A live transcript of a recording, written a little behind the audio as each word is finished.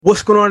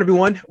What's going on,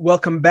 everyone?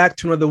 Welcome back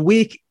to another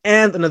week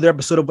and another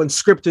episode of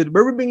Unscripted,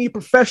 where we bring you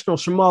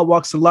professionals from all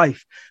walks of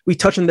life. We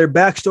touch on their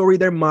backstory,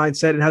 their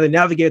mindset, and how they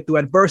navigate through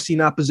adversity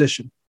and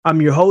opposition.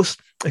 I'm your host,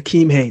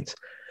 Akeem Haynes.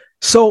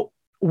 So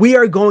we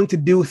are going to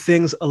do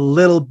things a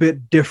little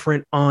bit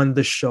different on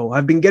the show.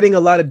 I've been getting a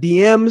lot of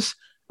DMs,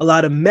 a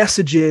lot of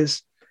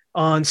messages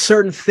on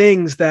certain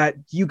things that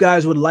you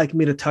guys would like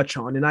me to touch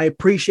on. And I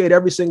appreciate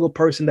every single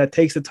person that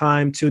takes the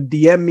time to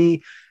DM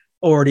me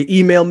or to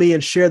email me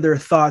and share their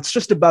thoughts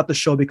just about the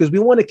show, because we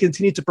want to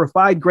continue to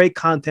provide great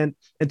content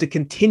and to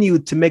continue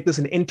to make this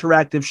an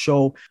interactive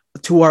show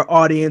to our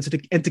audience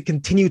and to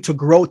continue to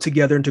grow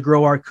together and to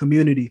grow our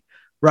community,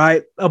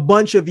 right? A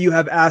bunch of you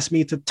have asked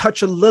me to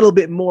touch a little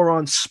bit more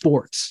on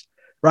sports,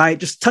 right?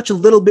 Just touch a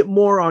little bit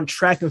more on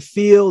track and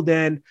field.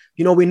 And,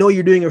 we know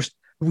you're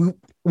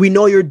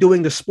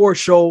doing the sports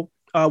show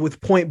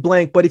with Point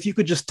Blank, but if you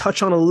could just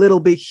touch on a little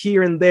bit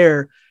here and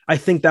there, I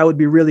think that would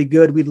be really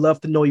good. We'd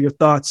love to know your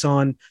thoughts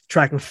on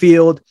track and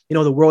field,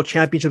 the World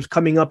Championships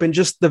coming up and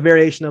just the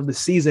variation of the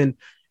season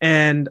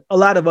and a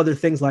lot of other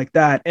things like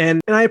that.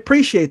 And I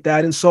appreciate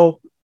that. And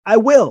so I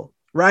will,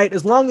 right?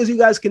 As long as you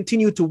guys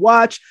continue to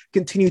watch,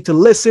 continue to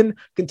listen,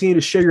 continue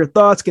to share your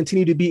thoughts,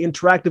 continue to be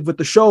interactive with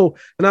the show,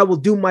 and I will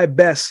do my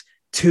best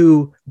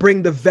to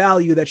bring the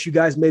value that you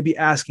guys may be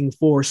asking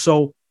for.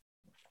 So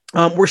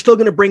we're still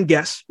going to bring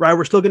guests, right?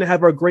 We're still going to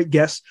have our great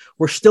guests.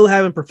 We're still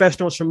having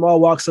professionals from all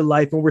walks of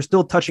life, and we're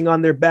still touching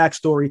on their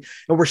backstory,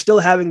 and we're still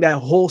having that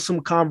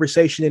wholesome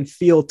conversation and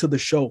feel to the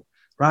show,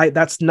 right?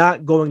 That's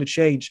not going to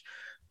change.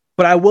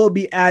 But I will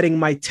be adding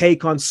my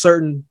take on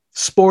certain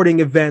sporting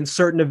events,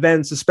 certain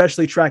events,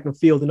 especially track and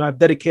field. And I've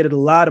dedicated a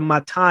lot of my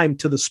time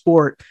to the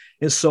sport.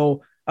 And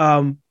so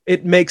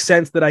it makes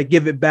sense that I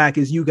give it back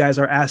as you guys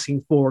are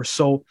asking for.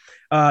 So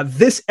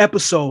this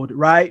episode,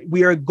 right,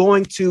 we are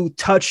going to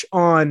touch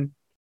on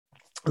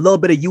a little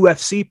bit of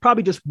UFC,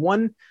 probably just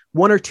one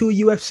or two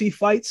UFC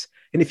fights.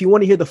 And if you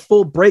want to hear the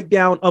full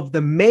breakdown of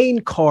the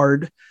main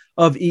card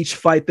of each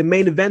fight, the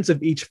main events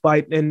of each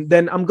fight, and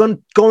then I'm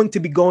going to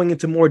be going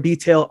into more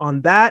detail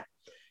on that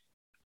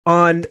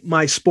on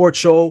my sports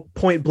show,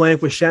 Point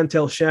Blank with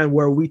Chantel Shan,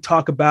 where we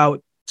talk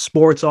about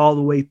sports all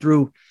the way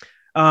through.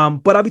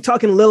 But I'll be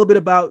talking a little bit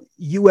about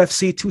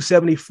UFC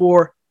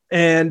 274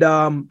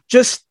 and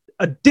just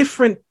a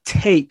different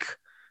take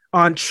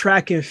on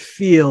track and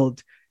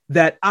field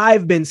that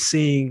I've been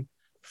seeing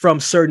from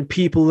certain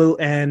people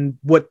and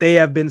what they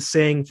have been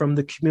saying from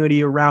the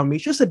community around me.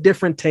 It's just a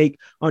different take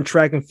on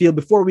track and field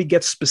before we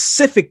get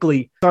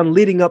specifically on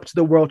leading up to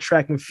the World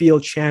Track and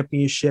Field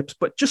Championships,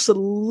 but just a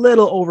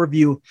little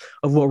overview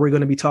of what we're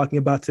going to be talking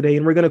about today.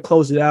 And we're going to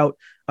close it out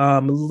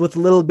with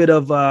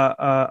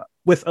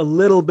a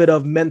little bit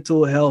of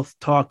mental health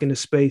talk in the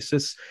space.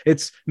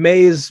 It's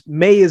May is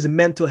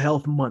mental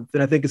health month,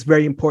 and I think it's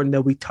very important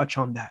that we touch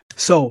on that.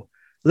 So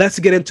let's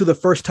get into the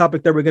first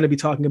topic that we're going to be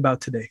talking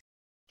about today.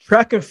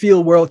 Track and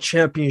Field World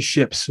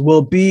Championships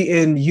will be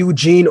in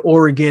Eugene,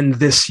 Oregon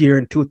this year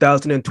in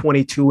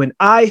 2022, and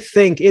I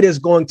think it is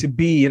going to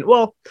be,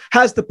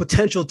 has the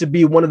potential to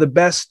be one of the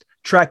best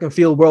Track and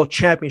Field World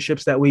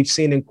Championships that we've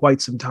seen in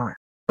quite some time.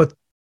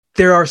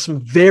 There are some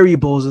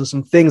variables and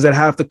some things that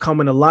have to come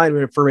in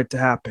alignment for it to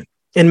happen.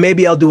 And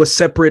maybe I'll do a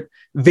separate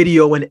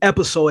video and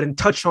episode and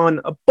touch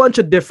on a bunch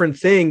of different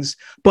things.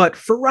 But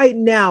for right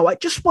now, I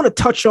just want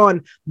to touch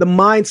on the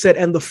mindset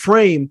and the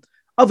frame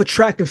of a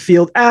track and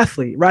field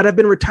athlete, right? I've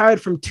been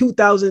retired since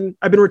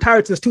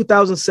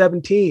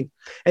 2017.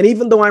 And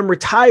even though I'm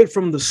retired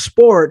from the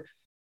sport,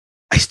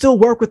 I still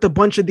work with a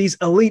bunch of these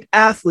elite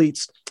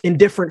athletes in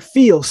different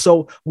fields.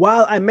 So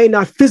while I may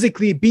not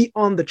physically be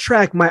on the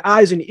track, my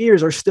eyes and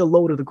ears are still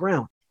low to the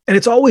ground. And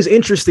it's always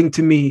interesting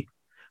to me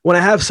when I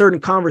have certain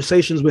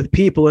conversations with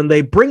people and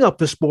they bring up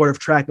the sport of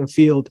track and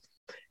field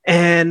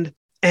and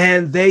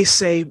they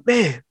say,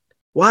 man,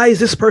 why is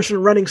this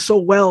person running so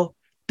well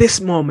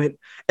this moment?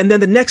 And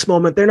then the next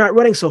moment, they're not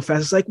running so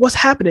fast. It's like, what's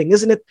happening?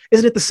 Isn't it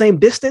the same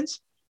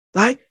distance?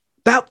 Right?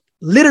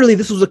 Literally,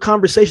 this was a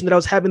conversation that I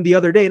was having the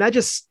other day, and I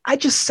just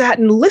sat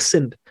and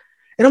listened.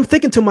 And I'm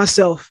thinking to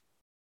myself,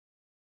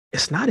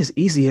 it's not as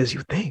easy as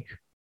you think.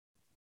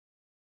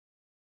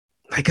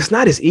 Like, it's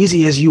not as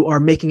easy as you are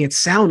making it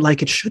sound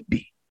like it should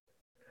be.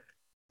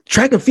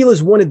 Track and field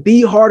is one of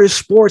the hardest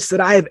sports that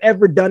I have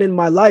ever done in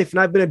my life, and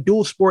I've been a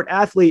dual sport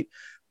athlete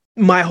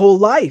my whole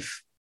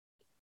life.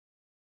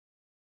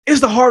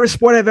 It's the hardest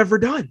sport I've ever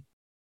done.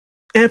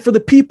 And for the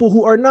people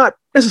who are not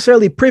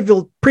necessarily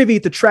privy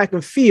to track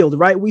and field,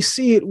 right? We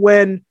see it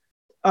when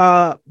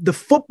the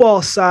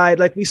football side,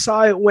 like we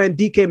saw it when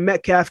DK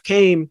Metcalf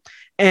came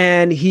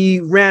and he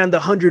ran the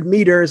 100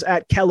 meters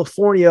at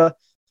California.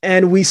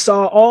 And we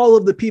saw all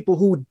of the people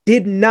who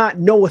did not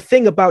know a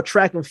thing about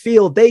track and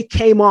field. They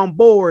came on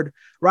board,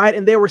 right?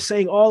 And they were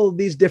saying all of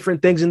these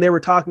different things. And they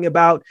were talking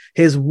about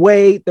his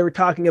weight. They were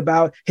talking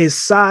about his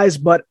size.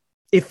 But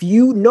if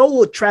you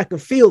know track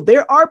and field,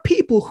 there are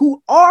people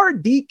who are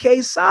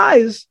DK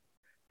size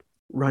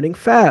running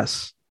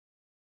fast.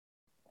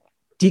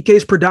 DK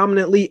is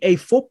predominantly a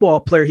football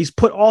player. He's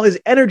put all his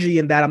energy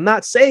in that. I'm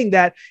not saying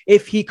that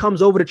if he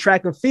comes over to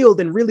track and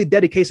field and really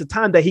dedicates the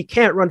time that he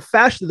can't run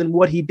faster than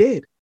what he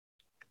did.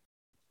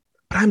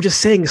 But I'm just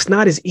saying it's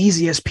not as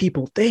easy as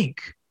people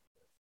think,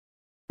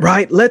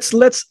 right? Let's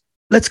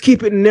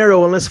keep it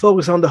narrow and let's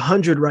focus on the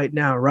 100 right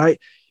now,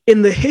 right?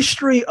 In the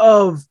history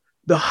of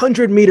the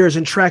 100 meters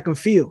in track and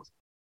field,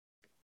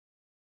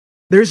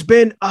 there's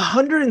been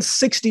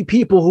 160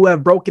 people who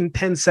have broken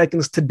 10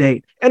 seconds to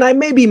date. And I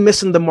may be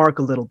missing the mark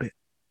a little bit.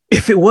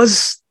 If it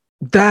was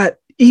that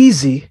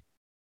easy,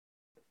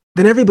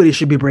 then everybody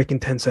should be breaking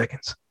 10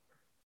 seconds,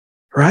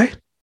 right?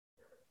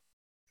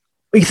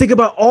 When you think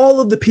about all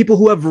of the people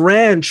who have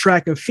ran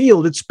track and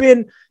field, it's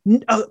been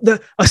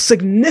a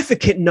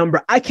significant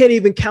number. I can't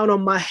even count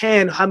on my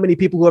hand how many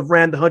people who have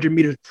ran the 100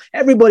 meters.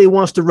 Everybody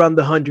wants to run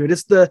the 100.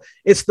 It's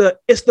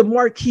the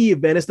marquee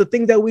event. It's the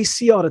thing that we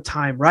see all the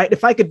time, right?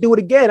 If I could do it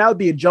again, I would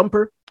be a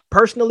jumper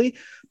personally.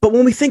 But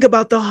when we think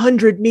about the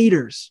 100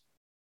 meters,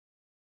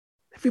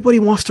 everybody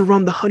wants to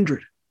run the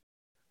 100.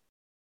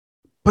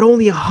 But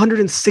only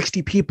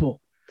 160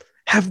 people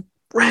have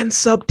ran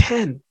sub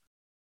 10.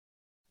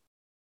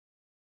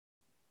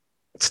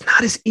 It's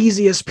not as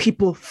easy as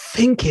people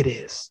think it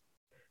is.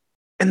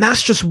 And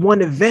that's just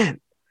one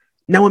event.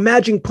 Now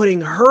imagine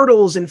putting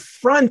hurdles in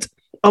front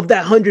of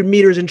that 100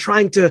 meters and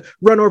trying to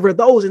run over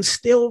those and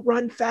still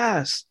run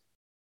fast.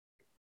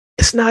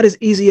 It's not as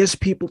easy as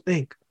people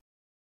think.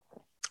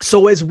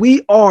 So as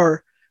we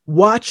are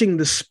watching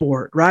the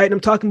sport, right? I'm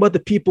talking about the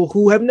people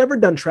who have never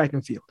done track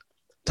and field.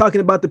 I'm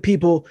talking about the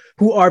people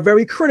who are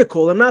very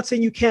critical. I'm not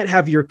saying you can't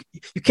have your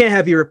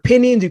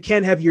opinions, you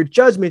can't have your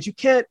judgments,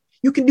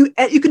 you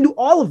can do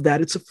all of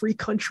that. It's a free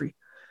country.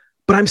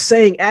 But I'm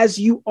saying as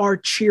you are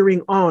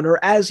cheering on or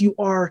as you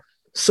are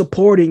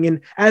supporting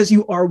and as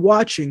you are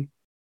watching,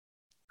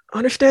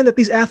 understand that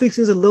these athletes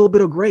need a little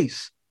bit of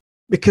grace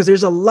because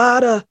there's a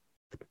lot of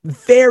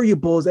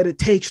variables that it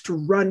takes to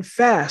run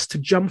fast, to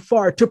jump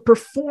far, to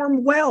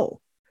perform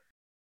well.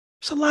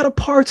 There's a lot of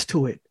parts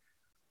to it.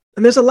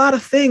 And there's a lot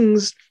of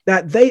things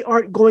that they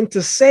aren't going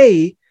to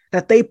say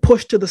that they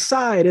push to the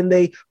side and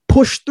they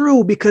push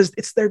through because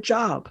it's their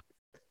job.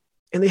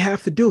 And they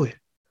have to do it.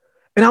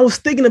 And I was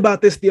thinking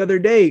about this the other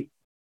day.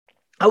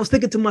 I was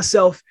thinking to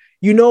myself,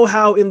 you know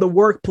how in the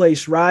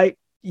workplace, right,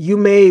 you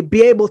may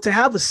be able to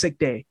have a sick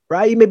day,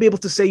 right? You may be able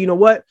to say, you know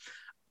what?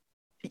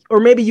 Or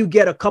maybe you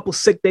get a couple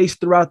sick days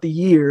throughout the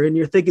year and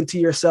you're thinking to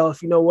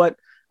yourself, you know what?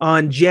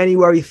 On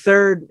January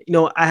 3rd,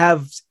 I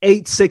have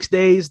 8 sick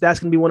days. That's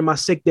going to be one of my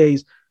sick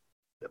days.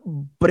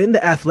 But in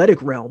the athletic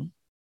realm,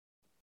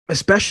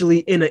 especially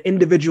in an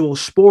individual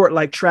sport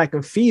like track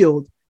and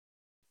field,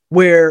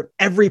 where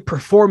every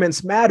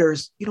performance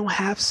matters, you don't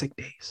have sick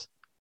days.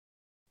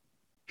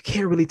 You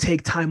can't really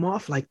take time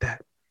off like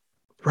that,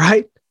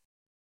 right?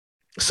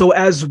 So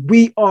as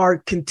we are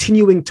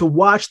continuing to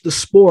watch the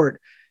sport,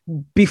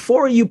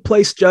 before you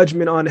place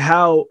judgment on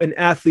how an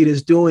athlete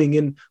is doing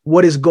and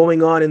what is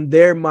going on in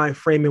their mind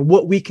frame and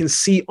what we can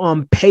see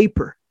on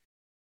paper,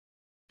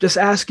 just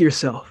ask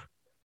yourself,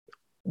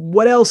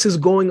 what else is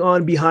going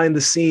on behind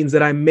the scenes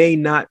that I may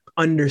not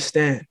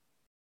understand?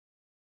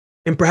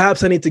 And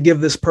perhaps I need to give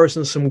this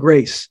person some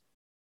grace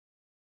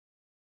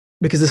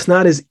because it's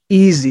not as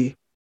easy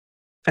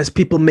as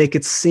people make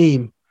it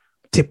seem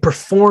to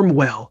perform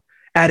well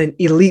at an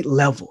elite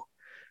level.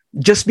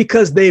 Just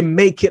because they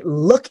make it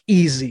look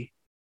easy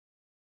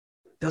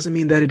doesn't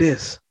mean that it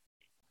is.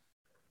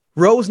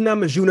 Rose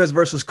Namajunas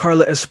versus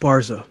Carla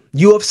Esparza,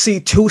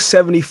 UFC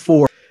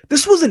 274.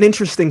 This was an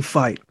interesting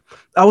fight.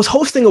 I was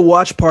hosting a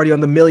watch party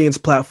on the Millions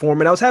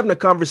platform, and I was having a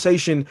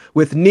conversation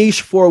with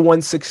Niche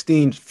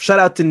 4116. Shout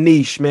out to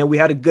Niche, man. We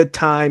had a good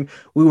time.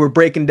 We were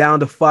breaking down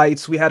the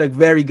fights. We had a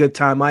very good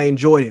time. I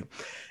enjoyed it.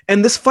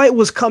 And this fight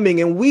was coming,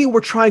 and we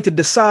were trying to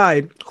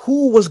decide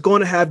who was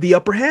going to have the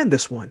upper hand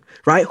this one,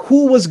 right?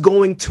 Who was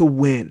going to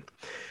win?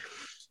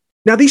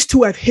 Now, these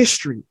two have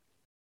history,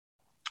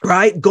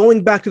 right?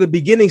 Going back to the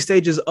beginning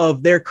stages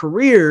of their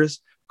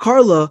careers,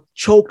 Carla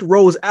choked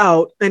Rose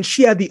out and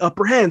she had the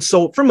upper hand.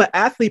 So from an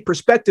athlete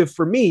perspective,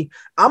 for me,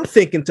 I'm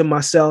thinking to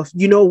myself,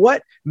 you know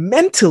what?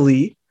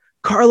 Mentally,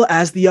 Carla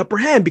has the upper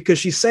hand because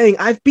she's saying,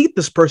 I've beat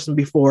this person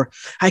before.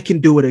 I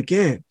can do it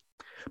again.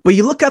 But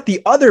you look at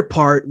the other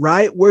part,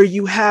 right, where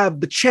you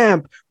have the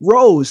champ,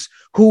 Rose,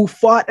 who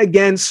fought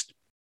against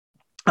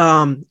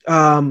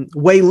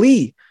Wei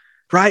Li,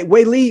 right?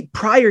 Wei Li,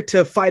 prior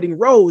to fighting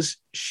Rose,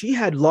 she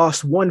had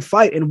lost one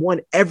fight and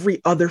won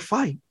every other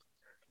fight.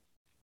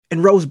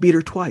 And Rose beat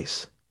her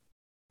twice.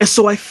 And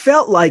so I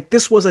felt like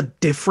this was a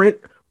different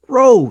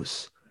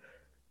Rose.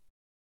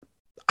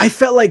 I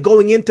felt like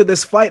going into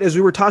this fight, as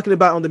we were talking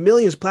about on the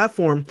Millions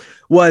platform,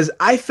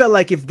 I felt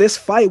like if this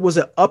fight was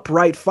an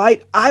upright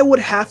fight, I would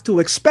have to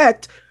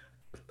expect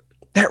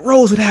that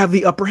Rose would have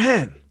the upper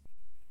hand.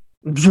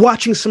 I was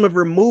watching some of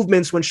her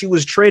movements when she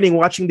was training,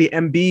 watching the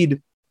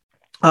embedded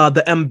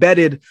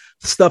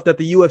stuff that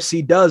the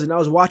UFC does. And I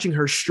was watching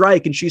her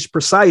strike and she's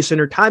precise and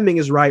her timing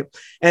is right.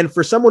 And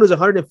for someone who's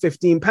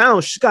 115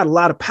 pounds, she's got a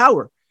lot of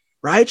power.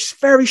 right? She's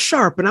very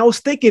sharp. And I was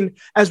thinking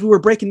as we were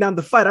breaking down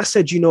the fight, I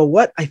said, you know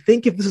what? I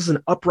think if this is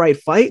an upright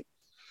fight,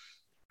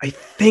 I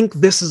think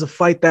this is a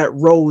fight that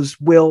Rose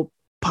will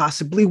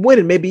possibly win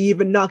and maybe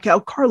even knock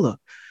out Carla.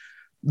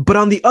 But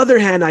on the other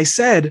hand, I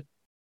said,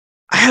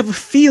 I have a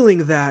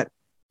feeling that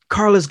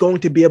Carla's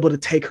going to be able to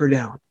take her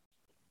down.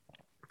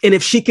 And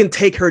if she can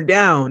take her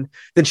down,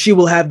 then she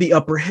will have the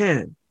upper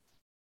hand.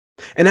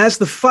 And as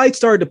the fight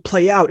started to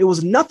play out, it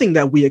was nothing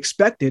that we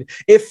expected.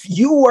 If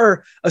you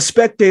were a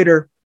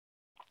spectator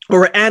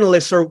or an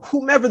analyst or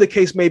whomever the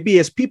case may be,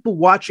 as people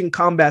watching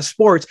combat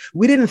sports,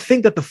 we didn't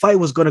think that the fight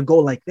was going to go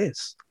like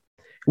this.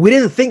 We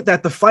didn't think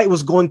that the fight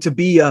was going to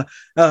be a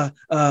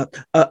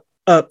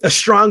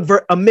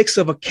mix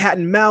of a cat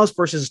and mouse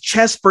versus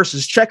chess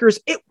versus checkers.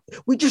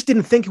 We just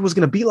didn't think it was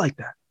going to be like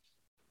that.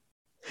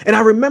 And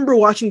I remember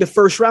watching the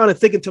first round and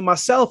thinking to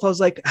myself, I was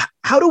like,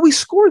 how do we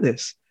score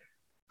this?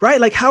 Right?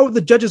 Like, how are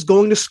the judges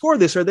going to score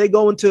this? Are they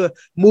going to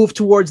move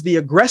towards the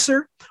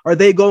aggressor? Are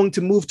they going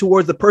to move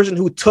towards the person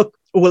who took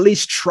or at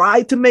least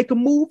tried to make a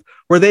move?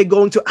 Were they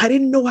going to? I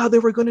didn't know how they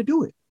were going to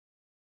do it.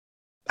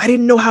 I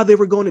didn't know how they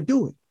were going to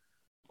do it.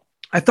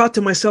 I thought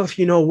to myself,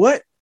 you know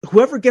what?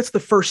 Whoever gets the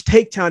first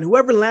takedown,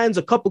 whoever lands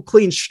a couple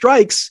clean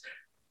strikes,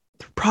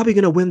 they're probably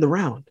going to win the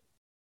round.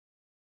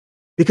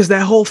 Because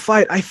that whole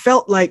fight, I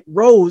felt like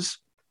Rose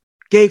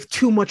gave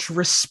too much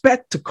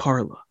respect to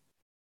Carla.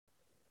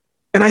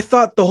 And I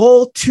thought the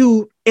whole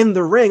two in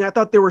the ring, I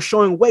thought they were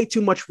showing way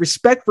too much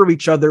respect for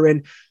each other.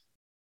 And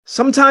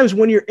sometimes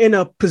when you're in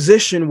a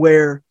position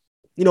where,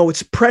 you know,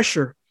 it's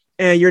pressure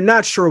and you're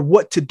not sure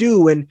what to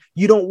do and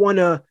you don't want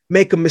to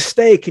make a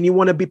mistake and you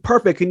want to be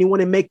perfect and you want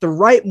to make the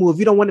right move,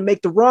 you don't want to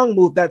make the wrong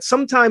move, that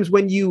sometimes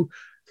when you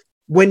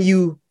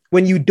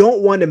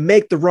don't want to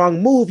make the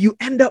wrong move, you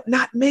end up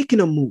not making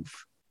a move.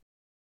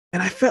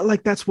 And I felt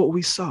like that's what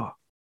we saw.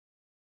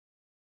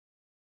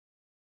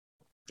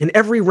 And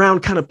every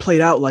round kind of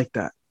played out like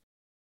that.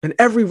 And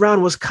every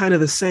round was kind of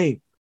the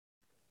same.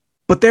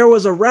 But there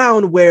was a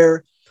round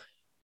where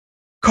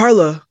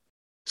Carla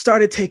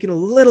started taking a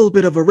little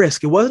bit of a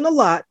risk. It wasn't a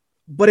lot,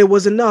 but it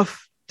was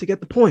enough to get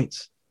the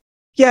points.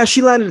 Yeah,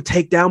 she landed a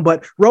takedown,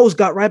 but Rose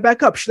got right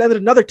back up. She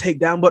landed another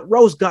takedown, but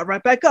Rose got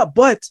right back up.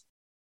 But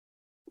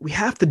we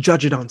have to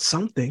judge it on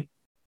something.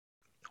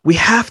 We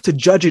have to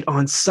judge it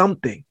on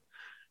something.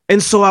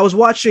 And so I was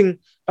watching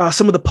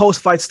some of the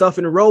post-fight stuff,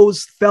 and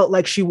Rose felt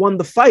like she won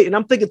the fight. And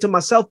I'm thinking to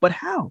myself, but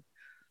how?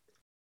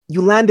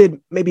 You landed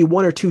maybe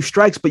one or two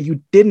strikes, but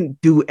you didn't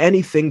do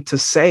anything to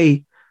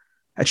say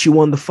that she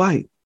won the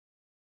fight.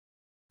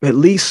 At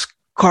least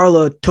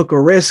Carla took a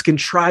risk and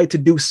tried to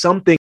do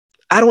something.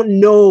 I don't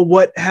know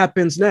what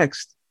happens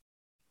next.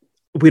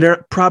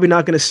 We're probably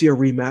not going to see a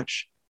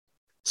rematch.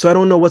 So I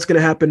don't know what's going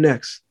to happen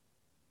next.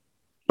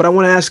 But I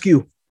want to ask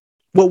you,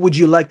 what would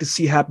you like to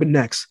see happen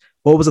next?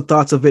 What was the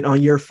thoughts of it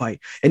on your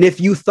fight? And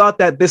if you thought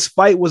that this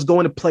fight was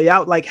going to play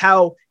out like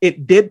how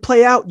it did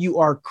play out, you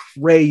are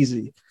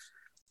crazy.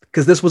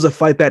 Because this was a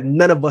fight that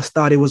none of us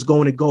thought it was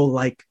going to go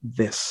like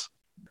this.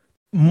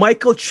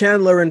 Michael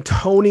Chandler and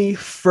Tony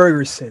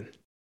Ferguson.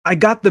 I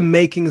got the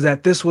makings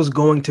that this was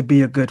going to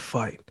be a good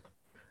fight,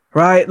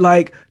 right?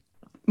 Like,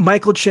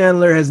 Michael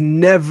Chandler has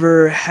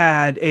never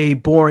had a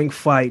boring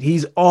fight.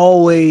 He's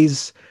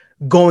always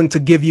going to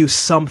give you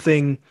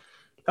something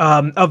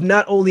of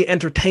not only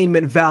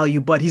entertainment value,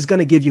 but he's going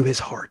to give you his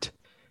heart.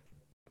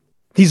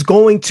 He's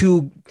going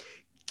to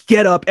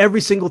get up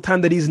every single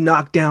time that he's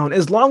knocked down.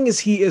 As long as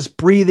he is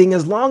breathing,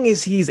 as long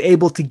as he's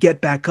able to get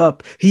back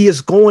up, he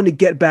is going to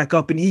get back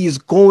up and he is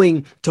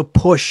going to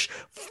push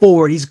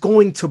forward. He's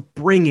going to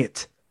bring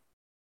it.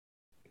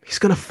 He's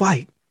going to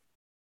fight.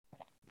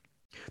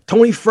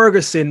 Tony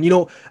Ferguson, you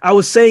know, I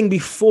was saying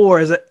before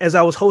as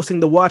I was hosting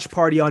the watch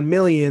party on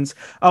Millions,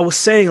 I was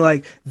saying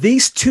like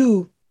these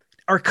two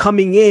are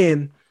coming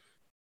in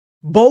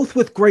both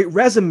with great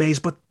resumes,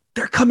 but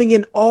they're coming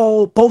in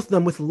both of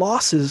them with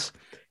losses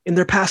in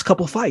their past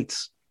couple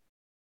fights.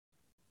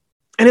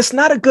 And it's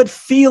not a good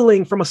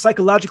feeling from a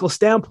psychological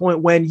standpoint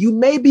when you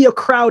may be a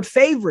crowd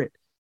favorite,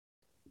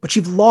 but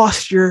you've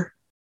lost your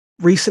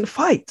recent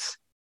fights.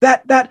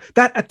 That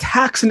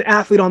attacks an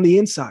athlete on the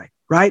inside,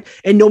 right?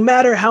 And no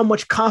matter how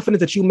much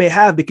confidence that you may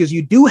have, because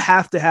you do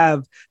have to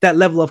have that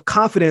level of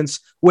confidence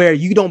where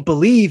you don't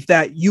believe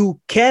that you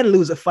can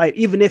lose a fight,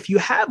 even if you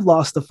have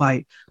lost the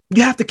fight,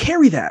 you have to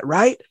carry that,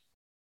 right?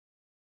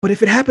 But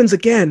if it happens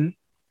again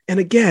and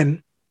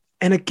again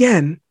and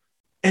again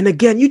and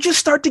again, you just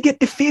start to get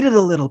defeated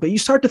a little bit. You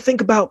start to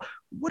think about,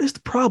 what is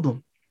the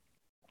problem?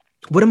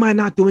 What am I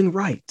not doing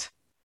right?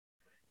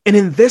 And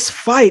in this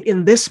fight,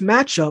 in this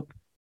matchup,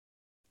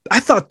 I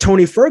thought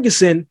Tony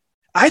Ferguson,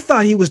 I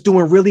thought he was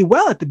doing really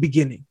well at the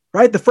beginning,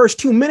 right? The first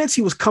 2 minutes,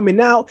 he was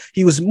coming out,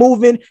 he was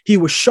moving, he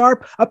was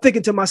sharp. I'm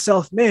thinking to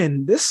myself,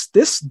 man, this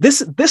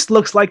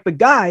looks like the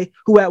guy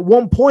who at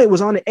one point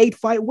was on an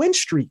 8-fight win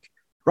streak,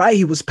 right?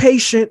 He was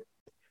patient,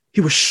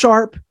 he was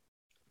sharp,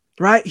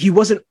 right? He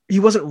wasn't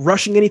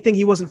rushing anything,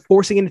 he wasn't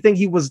forcing anything,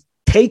 he was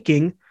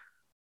taking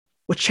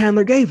what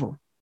Chandler gave him.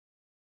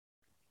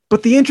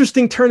 But the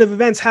interesting turn of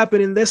events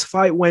happened in this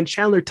fight when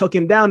Chandler took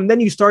him down, and then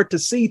you start to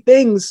see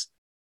things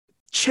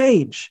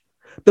change.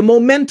 The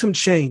momentum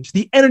changed,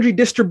 the energy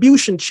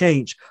distribution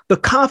changed, the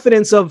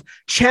confidence of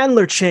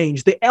Chandler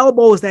changed, the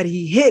elbows that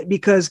he hit,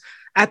 because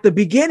at the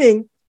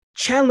beginning,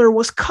 Chandler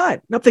was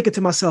cut. And I'm thinking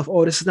to myself,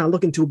 oh, this is not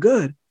looking too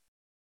good.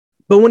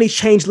 But when he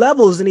changed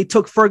levels and he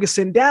took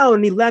Ferguson down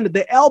and he landed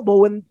the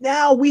elbow, and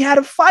now we had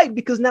a fight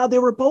because now they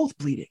were both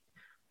bleeding.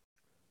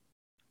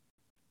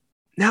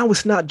 Now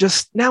it's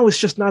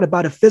just not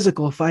about a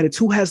physical fight. It's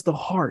who has the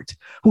heart,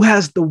 who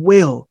has the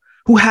will,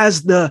 who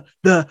has the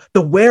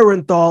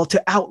wherewithal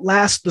to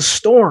outlast the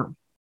storm,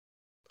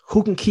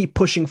 who can keep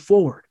pushing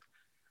forward.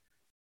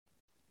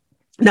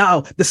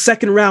 Now, the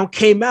second round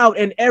came out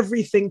and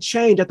everything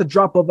changed at the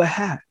drop of a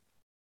hat.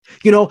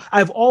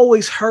 I've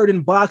always heard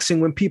in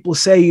boxing when people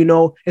say,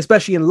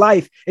 especially in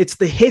life, it's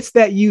the hits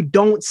that you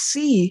don't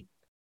see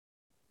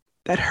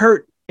that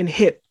hurt and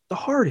hit the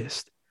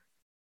hardest.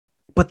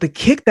 But the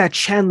kick that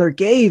Chandler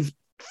gave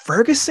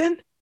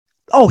Ferguson,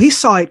 he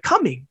saw it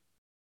coming.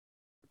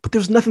 But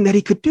there was nothing that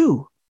he could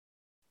do.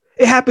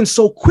 It happened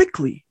so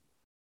quickly.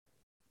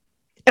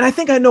 And I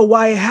think I know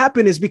why it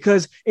happened is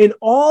because in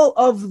all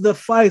of the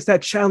fights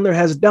that Chandler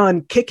has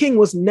done, kicking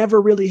was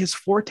never really his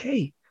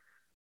forte.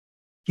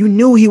 You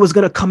knew he was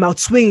going to come out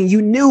swinging.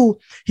 You knew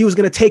he was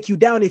going to take you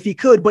down if he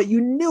could, but you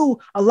knew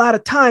a lot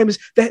of times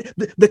that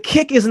the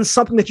kick isn't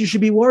something that you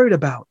should be worried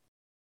about.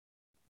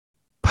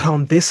 But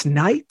on this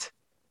night,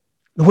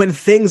 when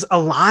things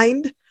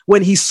aligned,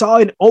 when he saw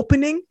an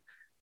opening,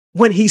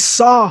 when he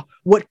saw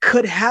what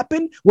could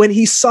happen, when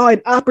he saw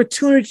an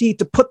opportunity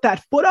to put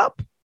that foot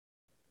up.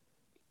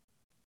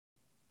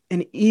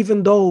 And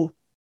even though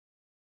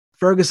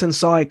Ferguson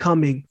saw it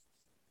coming,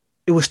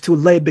 it was too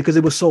late because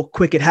it was so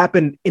quick. It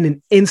happened in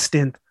an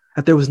instant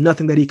that there was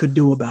nothing that he could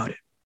do about it.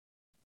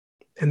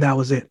 And that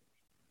was it.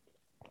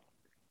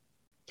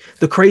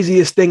 The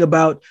craziest thing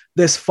about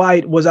this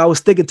fight was I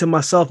was thinking to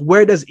myself,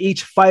 where does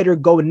each fighter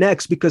go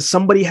next? Because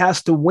somebody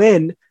has to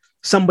win,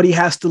 somebody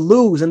has to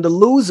lose, and the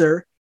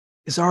loser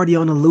is already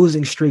on a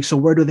losing streak. So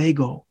where do they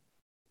go?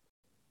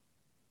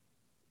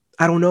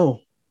 I don't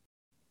know.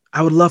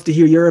 I would love to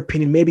hear your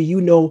opinion.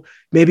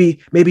 Maybe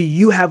maybe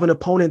you have an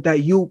opponent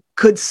that you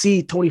could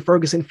see Tony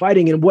Ferguson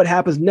fighting and what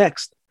happens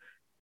next.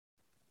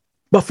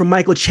 But for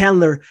Michael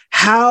Chandler,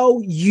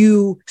 how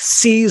you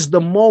seize the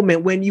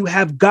moment when you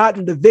have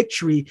gotten the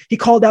victory. He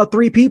called out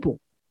 3 people.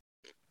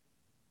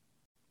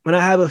 And I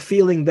have a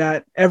feeling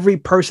that every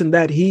person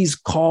that he's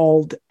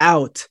called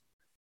out,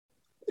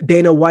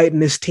 Dana White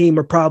and his team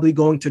are probably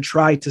going to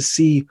try to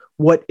see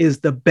what is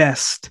the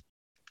best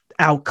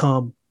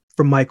outcome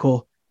for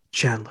Michael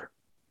Chandler.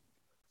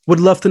 Would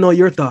love to know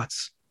your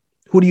thoughts.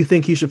 Who do you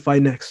think he should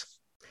fight next?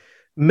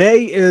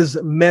 May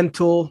is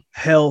Mental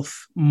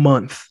Health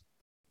Month.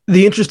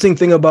 The interesting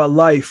thing about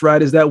life,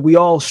 right, is that we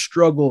all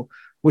struggle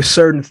with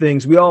certain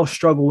things. We all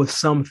struggle with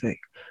something,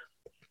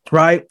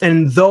 right?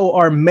 And though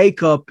our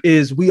makeup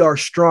is we are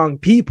strong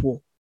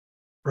people,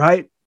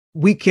 right?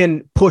 We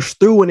can push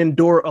through and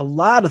endure a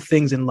lot of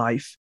things in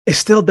life. It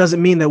still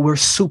doesn't mean that we're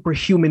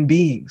superhuman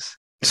beings.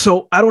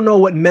 So I don't know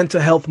what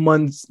Mental Health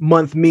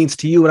Month means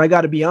to you. And I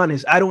got to be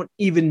honest, I don't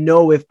even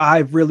know if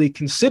I've really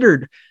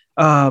considered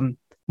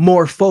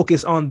more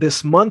focus on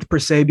this month per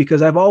se,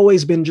 because I've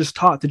always been just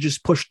taught to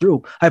just push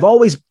through. I've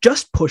always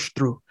just pushed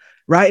through,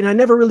 right? And I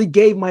never really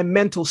gave my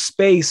mental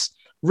space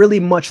really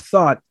much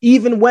thought.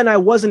 Even when I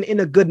wasn't in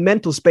a good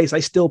mental space, I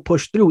still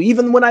pushed through.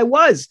 Even when I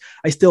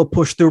still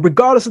pushed through.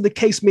 Regardless of the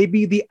case may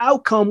be, the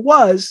outcome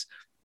was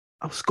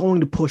I was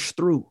going to push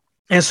through.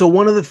 And so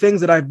one of the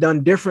things that I've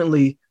done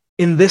differently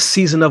in this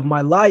season of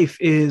my life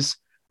is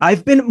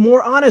I've been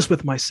more honest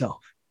with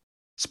myself.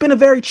 It's been a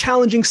very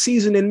challenging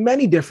season in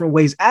many different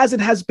ways, as it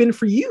has been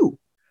for you,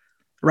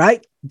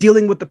 right?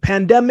 Dealing with the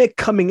pandemic,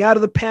 coming out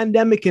of the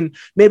pandemic, and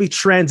maybe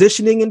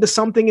transitioning into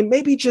something, and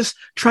maybe just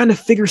trying to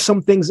figure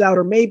some things out,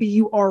 or maybe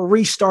you are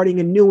restarting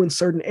anew in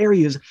certain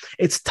areas.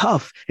 It's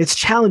tough. It's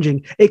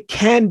challenging. It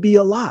can be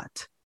a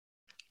lot.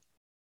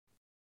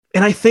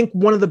 And I think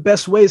one of the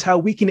best ways how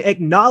we can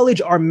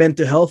acknowledge our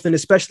mental health and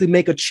especially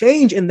make a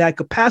change in that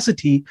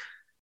capacity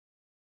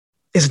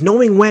is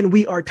knowing when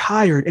we are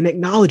tired and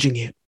acknowledging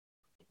it,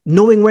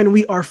 knowing when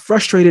we are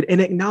frustrated and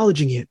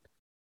acknowledging it,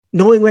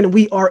 knowing when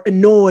we are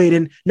annoyed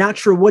and not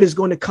sure what is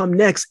going to come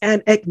next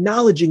and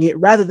acknowledging it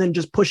rather than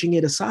just pushing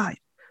it aside.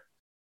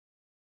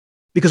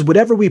 Because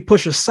whatever we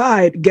push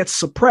aside gets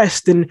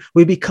suppressed and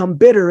we become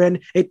bitter,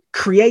 and it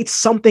creates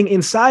something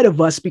inside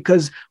of us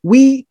because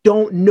we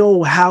don't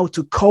know how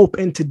to cope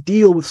and to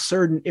deal with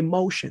certain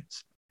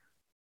emotions.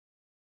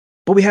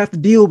 But we have to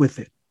deal with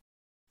it.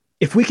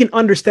 If we can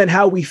understand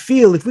how we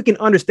feel, if we can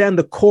understand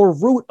the core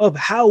root of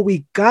how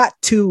we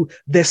got to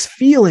this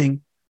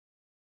feeling,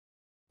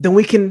 then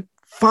we can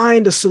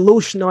find a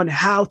solution on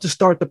how to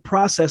start the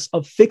process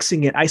of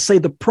fixing it. I say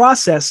the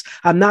process,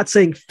 I'm not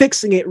saying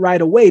fixing it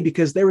right away,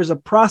 because there is a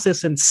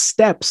process and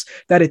steps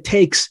that it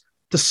takes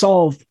to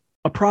solve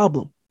a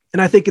problem.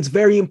 And I think it's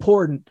very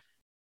important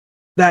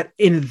that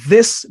in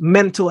this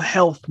mental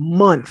health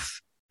month,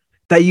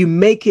 that you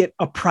make it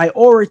a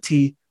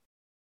priority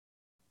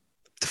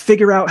to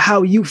figure out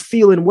how you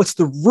feel and what's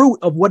the root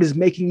of what is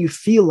making you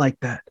feel like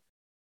that.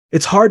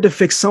 It's hard to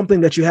fix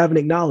something that you haven't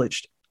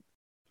acknowledged.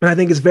 And I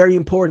think it's very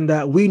important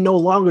that we no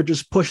longer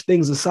just push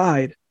things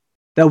aside,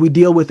 that we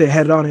deal with it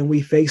head on and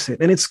we face it.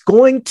 And it's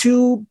going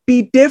to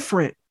be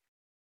different.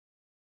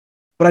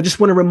 But I just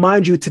want to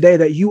remind you today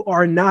that you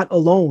are not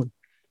alone.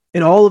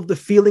 And all of the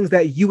feelings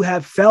that you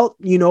have felt,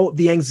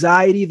 the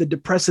anxiety, the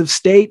depressive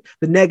state,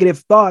 the negative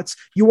thoughts,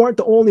 you aren't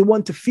the only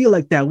one to feel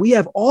like that. We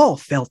have all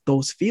felt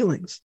those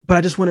feelings. But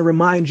I just want to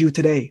remind you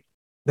today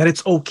that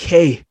it's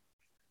okay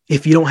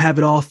if you don't have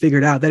it all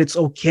figured out, that it's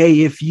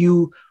okay if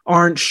you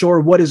aren't sure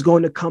what is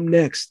going to come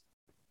next.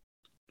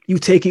 You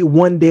take it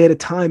one day at a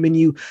time and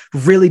you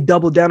really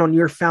double down on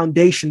your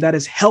foundation that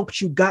has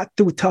helped you got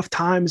through tough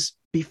times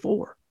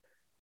before.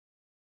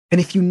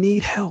 And if you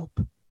need help,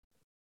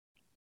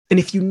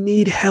 if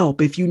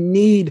you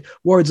need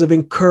words of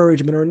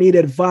encouragement or need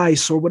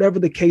advice or whatever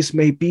the case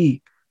may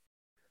be,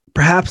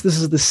 perhaps this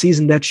is the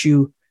season that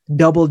you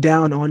double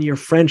down on your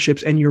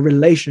friendships and your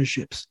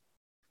relationships.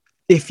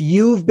 If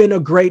you've been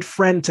a great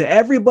friend to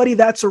everybody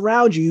that's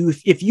around you,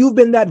 if you've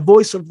been that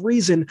voice of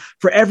reason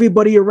for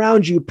everybody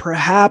around you,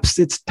 perhaps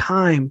it's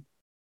time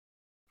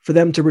for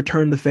them to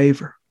return the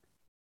favor.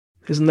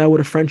 Isn't that what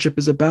a friendship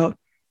is about?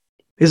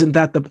 Isn't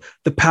that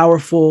the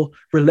powerful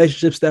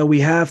relationships that we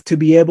have to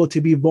be able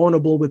to be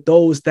vulnerable with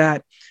those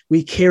that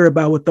we care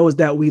about, with those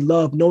that we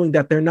love, knowing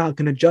that they're not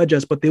going to judge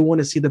us, but they want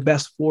to see the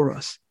best for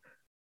us?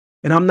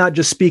 And I'm not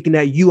just speaking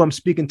at you, I'm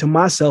speaking to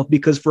myself,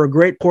 because for a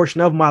great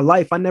portion of my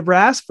life, I never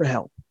asked for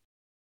help.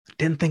 I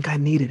didn't think I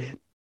needed it.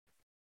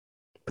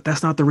 But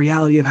that's not the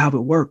reality of how it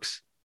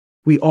works.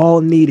 We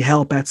all need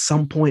help at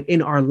some point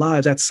in our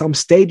lives, at some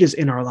stages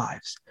in our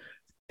lives.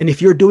 And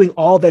if you're doing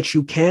all that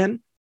you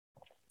can,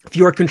 if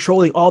you are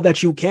controlling all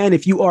that you can,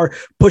 if you are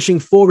pushing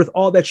forward with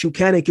all that you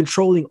can and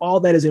controlling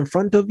all that is in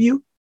front of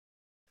you,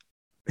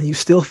 and you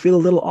still feel a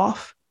little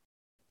off,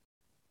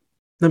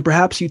 then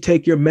perhaps you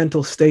take your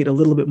mental state a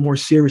little bit more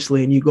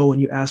seriously and you go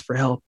and you ask for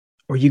help,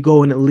 or you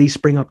go and at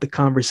least bring up the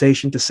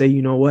conversation to say,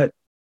 you know what,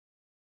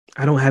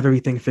 I don't have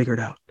everything figured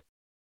out.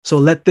 So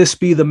let this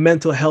be the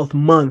mental health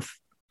month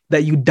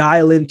that you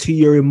dial into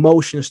your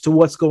emotions, to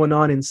what's going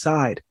on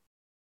inside,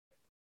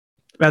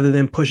 rather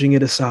than pushing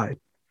it aside.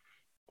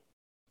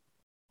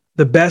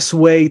 The best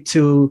way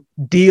to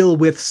deal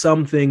with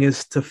something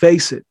is to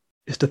face it,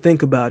 is to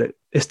think about it,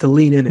 is to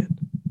lean in it.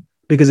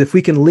 Because if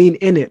we can lean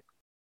in it,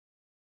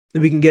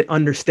 then we can get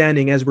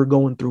understanding as we're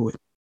going through it.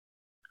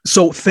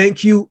 So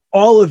thank you,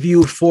 all of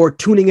you, for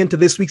tuning into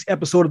this week's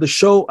episode of the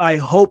show. I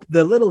hope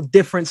the little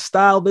different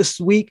style this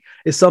week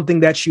is something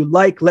that you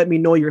like. Let me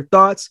know your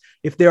thoughts.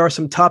 If there are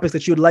some topics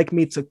that you'd like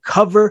me to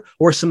cover,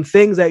 or some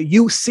things that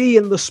you see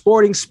in the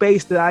sporting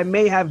space that I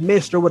may have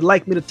missed or would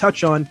like me to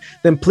touch on,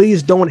 then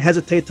please don't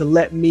hesitate to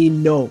let me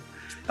know.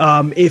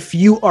 If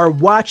you are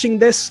watching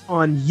this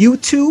on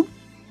YouTube,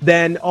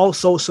 then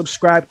also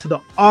subscribe to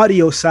the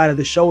audio side of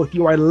the show. If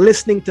you are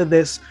listening to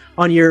this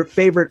on your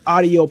favorite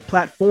audio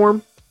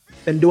platform,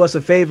 then do us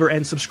a favor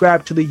and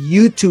subscribe to the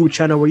YouTube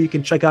channel, where you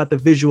can check out the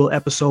visual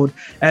episode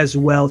as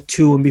well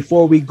too. And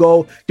before we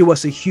go, do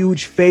us a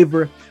huge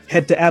favor.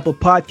 Head to Apple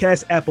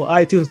Podcasts, Apple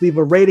iTunes, leave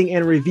a rating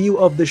and review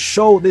of the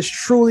show. This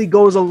truly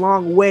goes a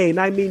long way. And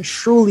I mean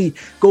truly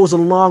goes a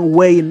long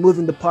way in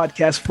moving the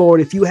podcast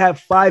forward. If you have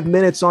 5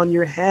 minutes on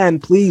your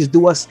hand, please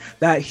do us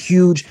that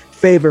huge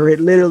favor. It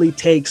literally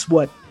takes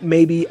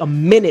maybe a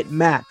minute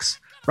max,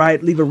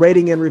 right? Leave a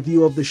rating and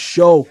review of the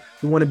show.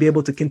 We want to be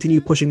able to continue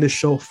pushing this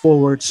show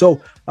forward.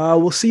 So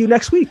we'll see you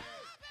next week.